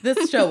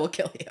 This show will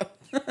kill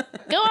you.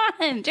 Go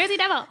on. Jersey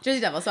Devil.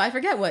 Jersey Devil. So, I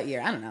forget what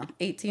year. I don't know.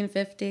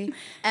 1850.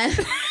 And...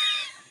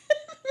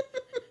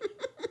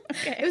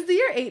 Okay. It was the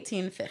year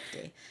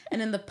 1850.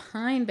 And in the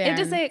Pine Barrens...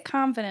 You have to say it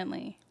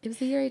confidently. It was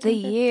the year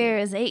 1850. The year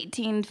is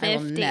 1850. I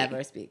will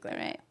never speak like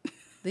that.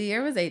 The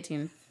year was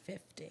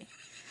 1850.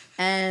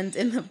 And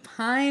in the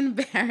Pine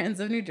Barrens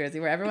of New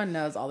Jersey, where everyone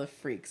knows all the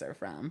freaks are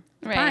from.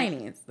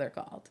 Pineys, they're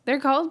called. They're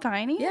called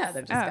Pineys? Yeah,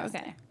 they're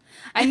disgusting. Oh, okay.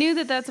 I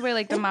knew that's where,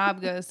 like, the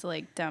mob goes to,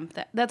 like, dump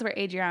that. That's where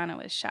Adriana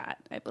was shot,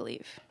 I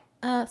believe.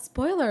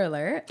 Spoiler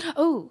alert.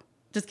 Oh.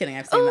 Just kidding.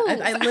 I've seen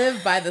that. I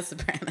live by The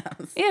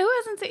Sopranos. Yeah, who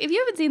hasn't seen... If you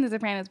haven't seen The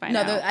Sopranos by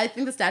now... No, I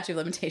think the statute of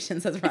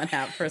limitations has run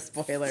out for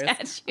spoilers.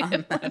 Statute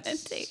of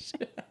limitations.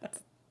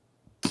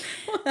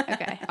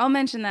 Okay. I'll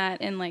mention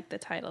that in, like, the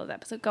title of the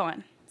episode. Go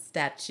on.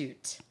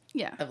 Statute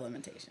of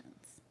limitations.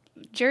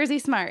 Jersey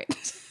smart.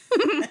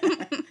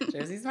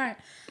 Jersey smart.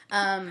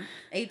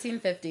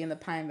 1850 in the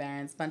Pine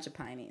Barrens, bunch of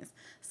Pineys.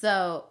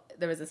 So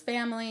there was this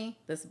family.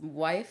 This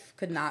wife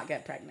could not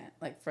get pregnant,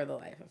 like, for the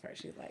life of her.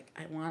 She's like,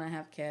 I want to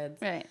have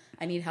kids. Right.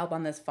 I need help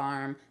on this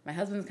farm. My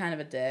husband's kind of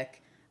a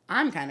dick.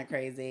 I'm kind of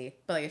crazy,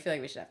 but, like, I feel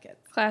like we should have kids.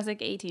 Classic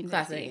 1850.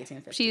 Classic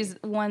 1850. She's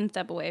one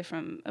step away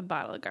from a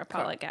bottle of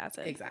garpalic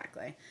acid.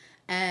 Exactly.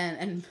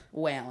 And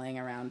wailing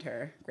around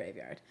her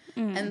graveyard.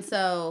 And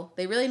so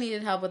they really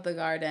needed help with the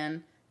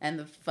garden and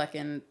the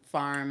fucking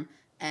farm.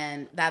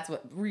 And that's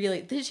what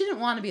really... She didn't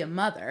want to be a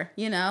mother,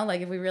 you know? Like,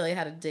 if we really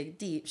had to dig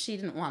deep, she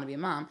didn't want to be a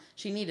mom.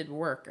 She needed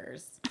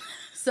workers.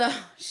 So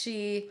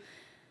she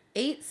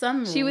ate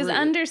some She was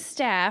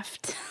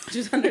understaffed. She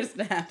was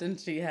understaffed and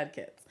she had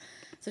kids.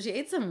 So she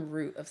ate some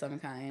root of some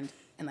kind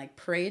and, like,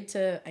 prayed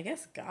to, I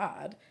guess,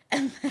 God.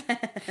 And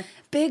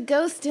Big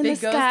ghost in the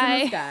sky. Big ghost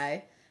in the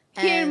sky.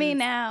 Hear me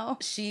now.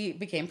 She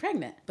became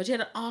pregnant, but she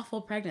had an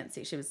awful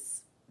pregnancy. She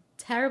was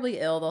terribly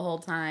ill the whole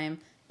time,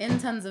 in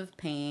tons of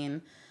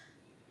pain,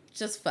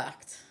 just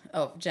fucked.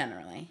 Oh,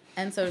 generally.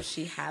 And so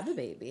she had the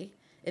baby.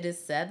 It is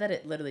said that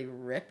it literally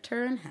ripped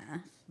her in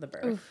half, the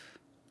birth. Oof.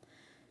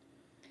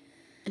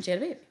 And she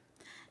had a baby.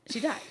 She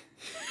died.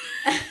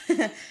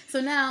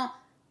 So now,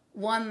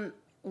 one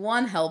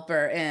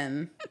helper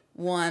in,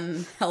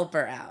 one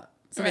helper out.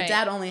 So the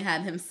dad only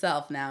had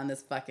himself now and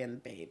this fucking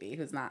baby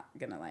who's not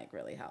gonna, like,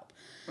 really help.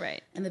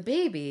 Right. And the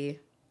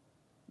baby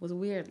was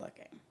weird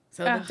looking.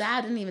 So the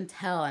dad didn't even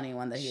tell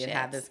anyone that he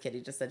had this kid.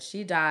 He just said,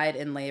 she died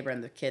in labor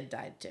and the kid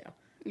died too.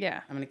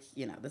 Yeah. I'm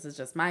gonna, this is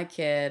just my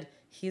kid.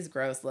 He's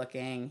gross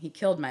looking. He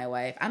killed my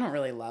wife. I don't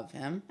really love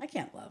him. I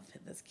can't love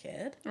this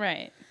kid.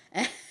 Right.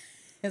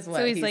 Is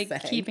what so he's like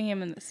saying. Keeping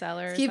him in the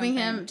cellar or keeping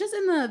something? Him just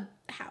in the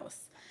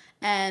house.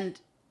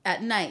 And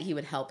at night he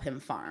would help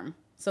him farm.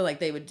 So, like,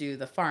 they would do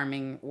the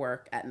farming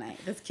work at night.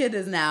 This kid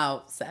is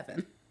now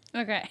 7.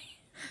 Okay.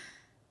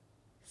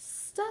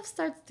 Stuff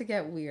starts to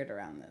get weird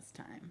around this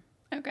time.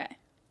 Okay.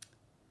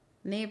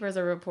 Neighbors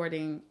are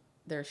reporting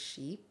their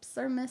sheeps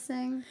are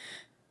missing.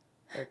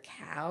 Their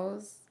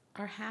cows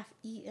are half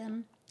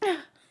eaten.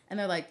 And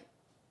they're like,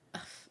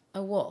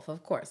 a wolf,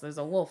 of course. There's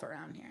a wolf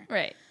around here.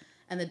 Right.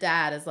 And the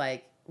dad is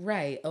like,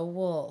 right, a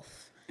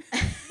wolf.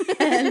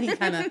 And he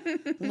kind of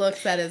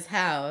looks at his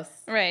house.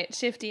 Right,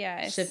 shifty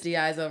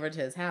eyes over to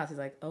his house. He's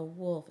like, a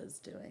wolf is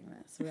doing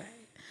this, right?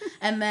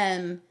 And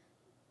then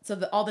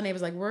so all the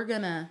neighbors like,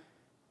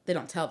 they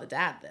don't tell the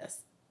dad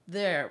this.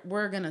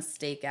 We're going to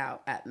stake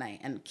out at night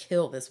and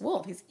kill this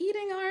wolf. He's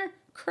eating our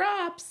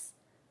crops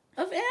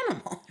of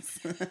animals.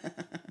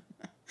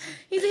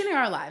 He's eating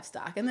our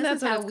livestock. And this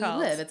is how we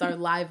live. It's our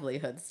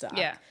livelihood stock.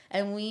 Yeah.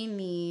 And we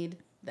need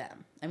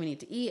them. And we need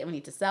to eat, and we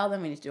need to sell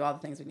them. We need to do all the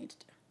things we need to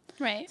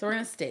do. Right. So we're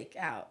going to stake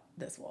out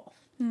this wolf.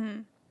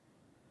 Mm-hmm.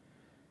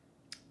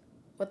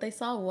 What they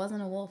saw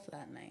wasn't a wolf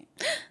that night.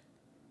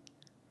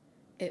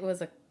 It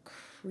was a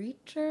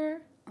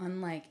creature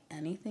unlike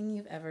anything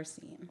you've ever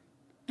seen.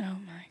 Oh,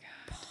 my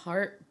God.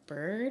 Part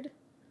bird.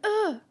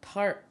 Ugh.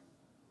 Part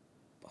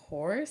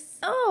horse.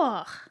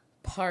 Ugh.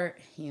 Part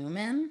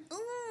human.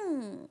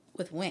 Mm.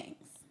 With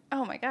wings.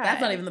 Oh, my God.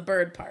 That's not even the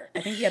bird part.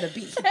 I think he had a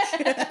beak.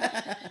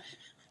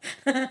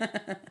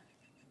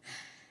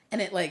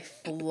 And it, like,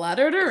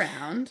 fluttered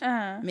around,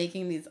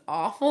 making these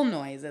awful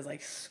noises,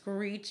 like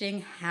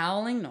screeching,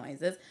 howling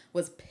noises,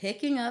 was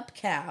picking up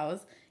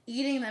cows,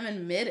 eating them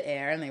in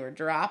midair, and they were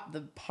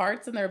the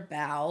parts in their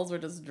bowels were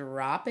just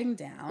dropping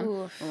down,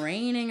 Oof.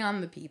 raining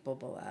on the people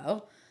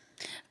below.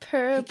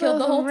 Purple He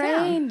killed the whole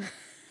rain. town.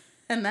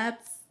 And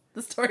that's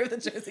the story of the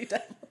Jersey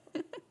Devil.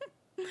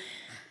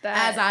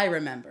 As I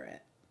remember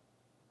it.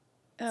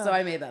 Oh. So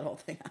I made that whole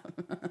thing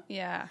up.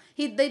 Yeah.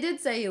 They did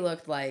say he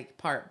looked like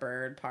part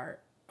bird,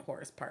 part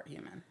horse, part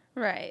human.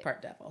 Right.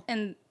 Part devil.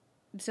 And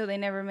so they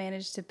never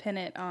managed to pin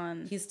it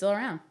on... He's still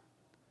around.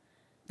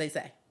 They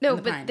say. No,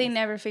 but they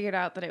never figured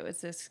out that it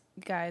was this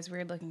guy's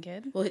weird-looking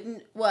kid.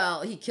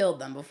 Well, he killed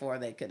them before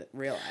they could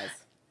realize.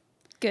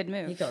 Good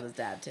move. He killed his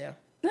dad, too.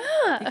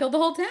 He killed the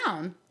whole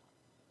town.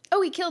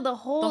 Oh, he killed the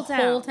whole town.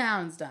 The whole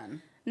town's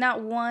done. Not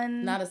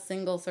a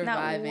single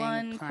surviving Not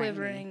one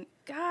quivering.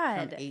 God.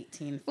 From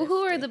 1850. Well,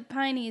 who are the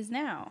Pineys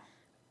now?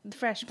 The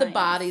fresh Pineys. The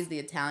bodies the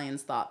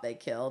Italians thought they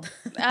killed.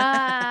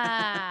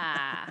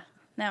 Ah.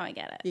 Now I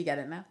get it. You get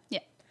it now? Yeah.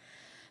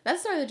 That's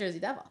the story of the Jersey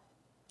Devil.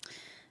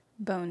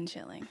 Bone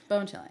chilling.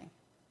 Bone chilling.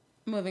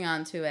 Moving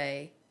on to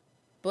a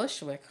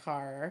Bushwick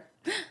horror.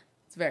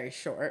 It's very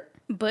short.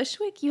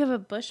 Bushwick? You have a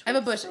Bushwick? I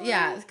have a Bushwick.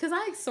 Yeah, because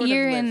I sort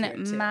you're of live in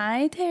here too.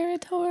 My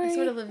territory? I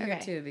sort of live here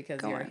too because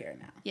Go you're on. here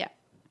now. Yeah.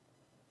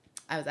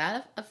 I was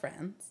at a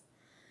friend's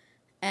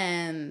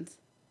and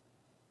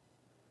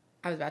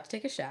I was about to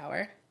take a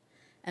shower.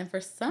 And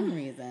for some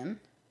reason,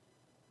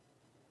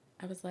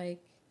 I was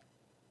like,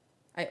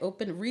 I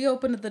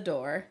reopened the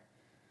door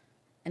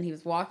and he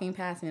was walking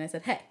past me and I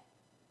said, "Hey,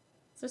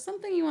 is there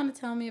something you want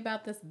to tell me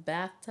about this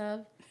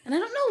bathtub?" And I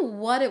don't know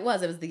what it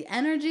was. It was the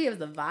energy. It was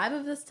the vibe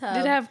of this tub.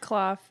 Did it have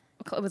cloth?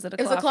 Was it a clawfoot?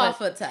 It was a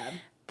clawfoot tub.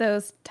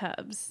 Those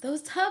tubs.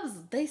 Those tubs,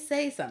 they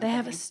say something. They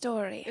have a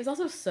story. It was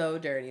also so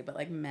dirty, but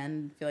like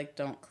men feel like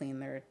don't clean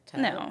their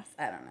tubs. No.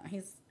 I don't know.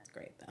 He's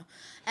great though.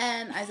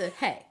 And I said,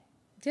 "Hey,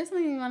 do you have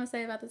something you want to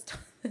say about this,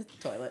 this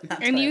toilet?" Not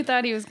and toilet. you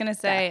thought he was going to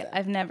say, Bathtub.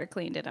 "I've never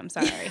cleaned it. I'm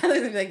sorry." I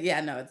was like,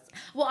 "Yeah, no, it's..."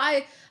 Well,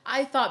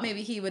 I thought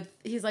maybe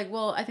he's like,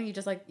 "Well, I think you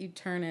just like, you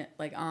turn it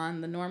like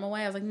on the normal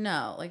way." I was like,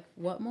 "No, like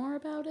what more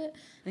about it?"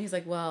 And he's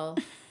like, "Well,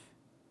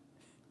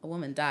 a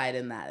woman died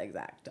in that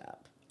exact tub."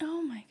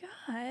 Oh my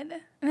God.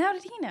 And how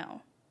did he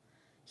know?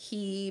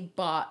 He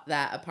bought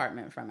that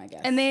apartment from, I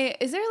guess. And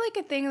is there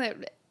like a thing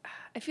that,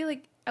 I feel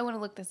like, I want to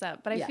look this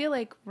up, but I feel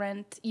like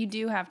rent, you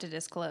do have to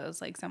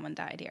disclose like someone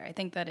died here. I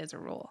think that is a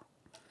rule.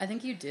 I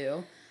think you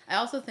do. I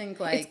also think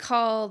like... It's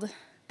called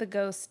the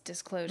ghost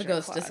disclosure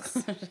clause.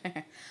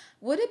 Disclosure.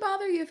 Would it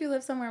bother you if you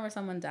lived somewhere where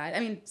someone died? I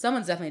mean,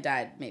 someone's definitely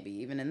died maybe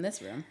even in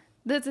this room.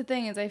 That's the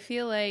thing is I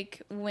feel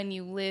like when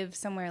you live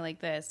somewhere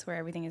like this where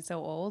everything is so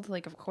old,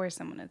 like of course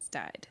someone has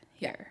died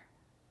here. Yeah.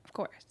 Of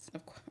course.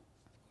 Of course.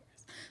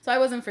 So I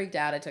wasn't freaked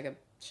out. I took a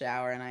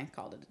shower and I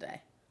called it a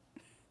day.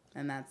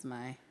 And that's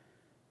mine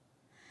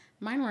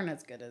weren't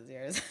as good as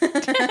yours. No,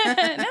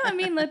 I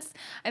mean,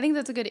 I think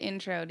that's a good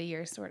intro to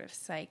your sort of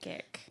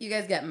psychic. You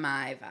guys get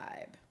my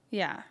vibe.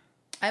 Yeah.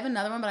 I have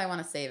another one, but I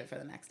want to save it for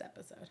the next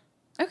episode.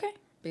 Okay.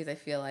 Because I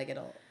feel like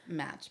it'll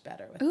match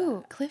better with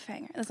Ooh, that.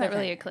 Cliffhanger. That's not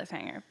really a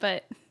cliffhanger,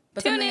 but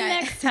tune something in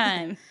next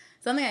time.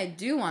 Something I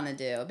do want to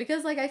do,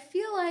 because like I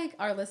feel like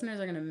our listeners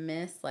are going to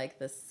miss like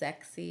the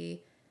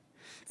sexy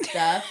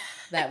stuff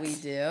that we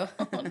do.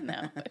 Oh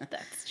no, if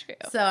that's true.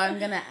 So I'm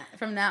going to,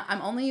 from now,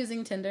 I'm only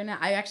using Tinder now.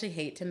 I actually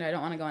hate Tinder. I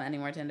don't want to go on any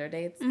more Tinder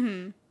dates.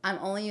 Mm-hmm. I'm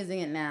only using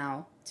it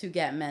now to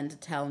get men to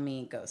tell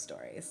me ghost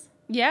stories.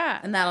 Yeah.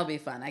 And that'll be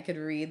fun. I could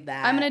read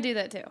that. I'm going to do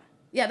that too.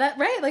 Yeah, that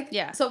right? Like,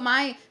 yeah. So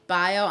my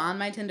bio on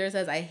my Tinder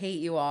says, "I hate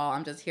you all.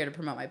 I'm just here to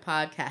promote my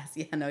podcast."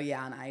 Yeah, no,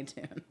 yeah, on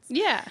iTunes.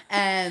 Yeah.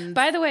 And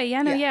by the way,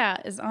 yeah, no, yeah,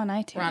 is on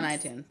iTunes. We're on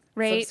iTunes.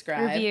 Rate,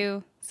 subscribe.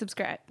 review,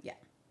 subscribe. Yeah.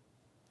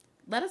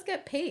 Let us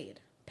get paid.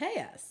 Pay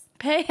us.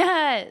 Pay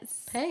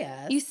us. Pay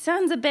us. You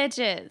sons of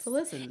bitches. To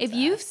listen. If to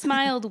you've us.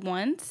 smiled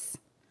once,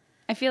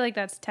 I feel like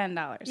that's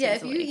 $10. Yeah,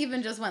 easily. if you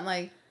even just went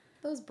like,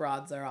 "Those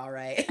broads are all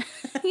right."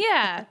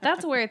 Yeah,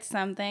 that's worth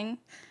something.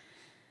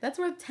 That's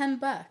worth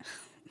 $10.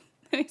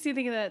 Makes you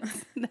think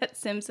of that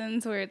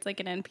Simpsons where it's like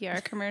an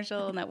NPR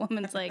commercial and that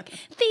woman's like,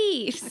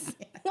 "Thieves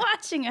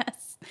watching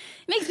us."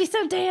 makes me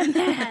so damn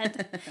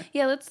mad.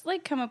 Yeah, let's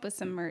like come up with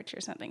some merch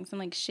or something, some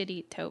like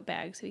shitty tote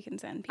bags we can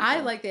send people.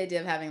 I like the idea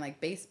of having like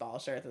baseball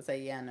shirts that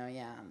say yeah, no,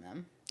 yeah on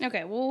them.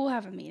 Okay, well, we'll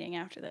have a meeting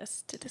after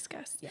this to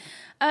discuss.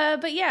 Yeah.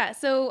 But yeah,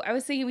 so I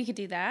was thinking we could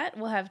do that.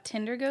 We'll have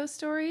Tinder ghost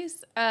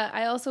stories.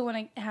 I also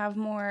want to have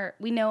more.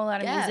 We know a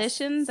lot of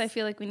musicians. I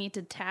feel like we need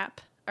to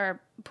tap our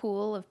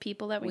pool of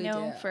people that we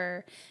know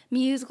for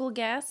musical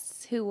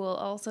guests who will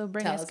also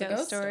bring us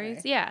ghost stories.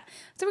 Story. Yeah.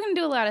 So we're going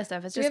to do a lot of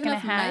stuff. It's just going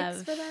to have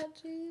mics for that,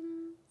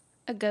 James?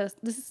 A ghost.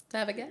 This is to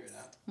have a guest.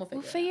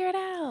 We'll figure it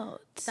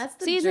out. That's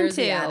the Season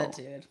Jersey 2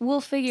 attitude.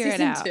 We'll figure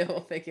it out. Season 2,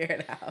 we'll figure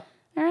it out.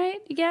 All right,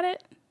 you get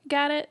it?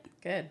 Got it?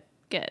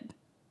 Good.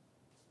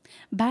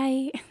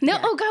 Bye. No,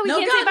 oh God, we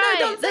can't say bye. No,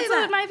 don't say That's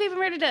that. what My Favorite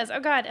Murder does. Oh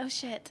God, oh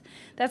shit.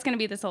 That's going to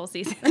be this whole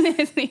season.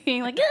 It's me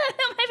being like,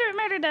 My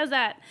Favorite Murder does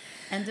that.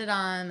 Ended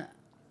on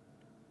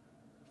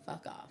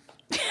fuck off.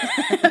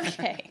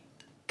 Okay.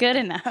 Good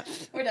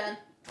enough. We're done.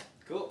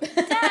 Cool. Done.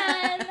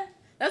 That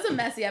was a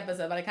messy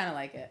episode, but I kind of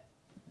like it.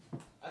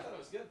 I thought it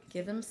was good.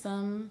 Give him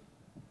some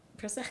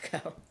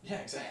Prosecco. Yeah,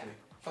 exactly.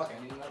 Fuck,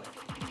 I need another.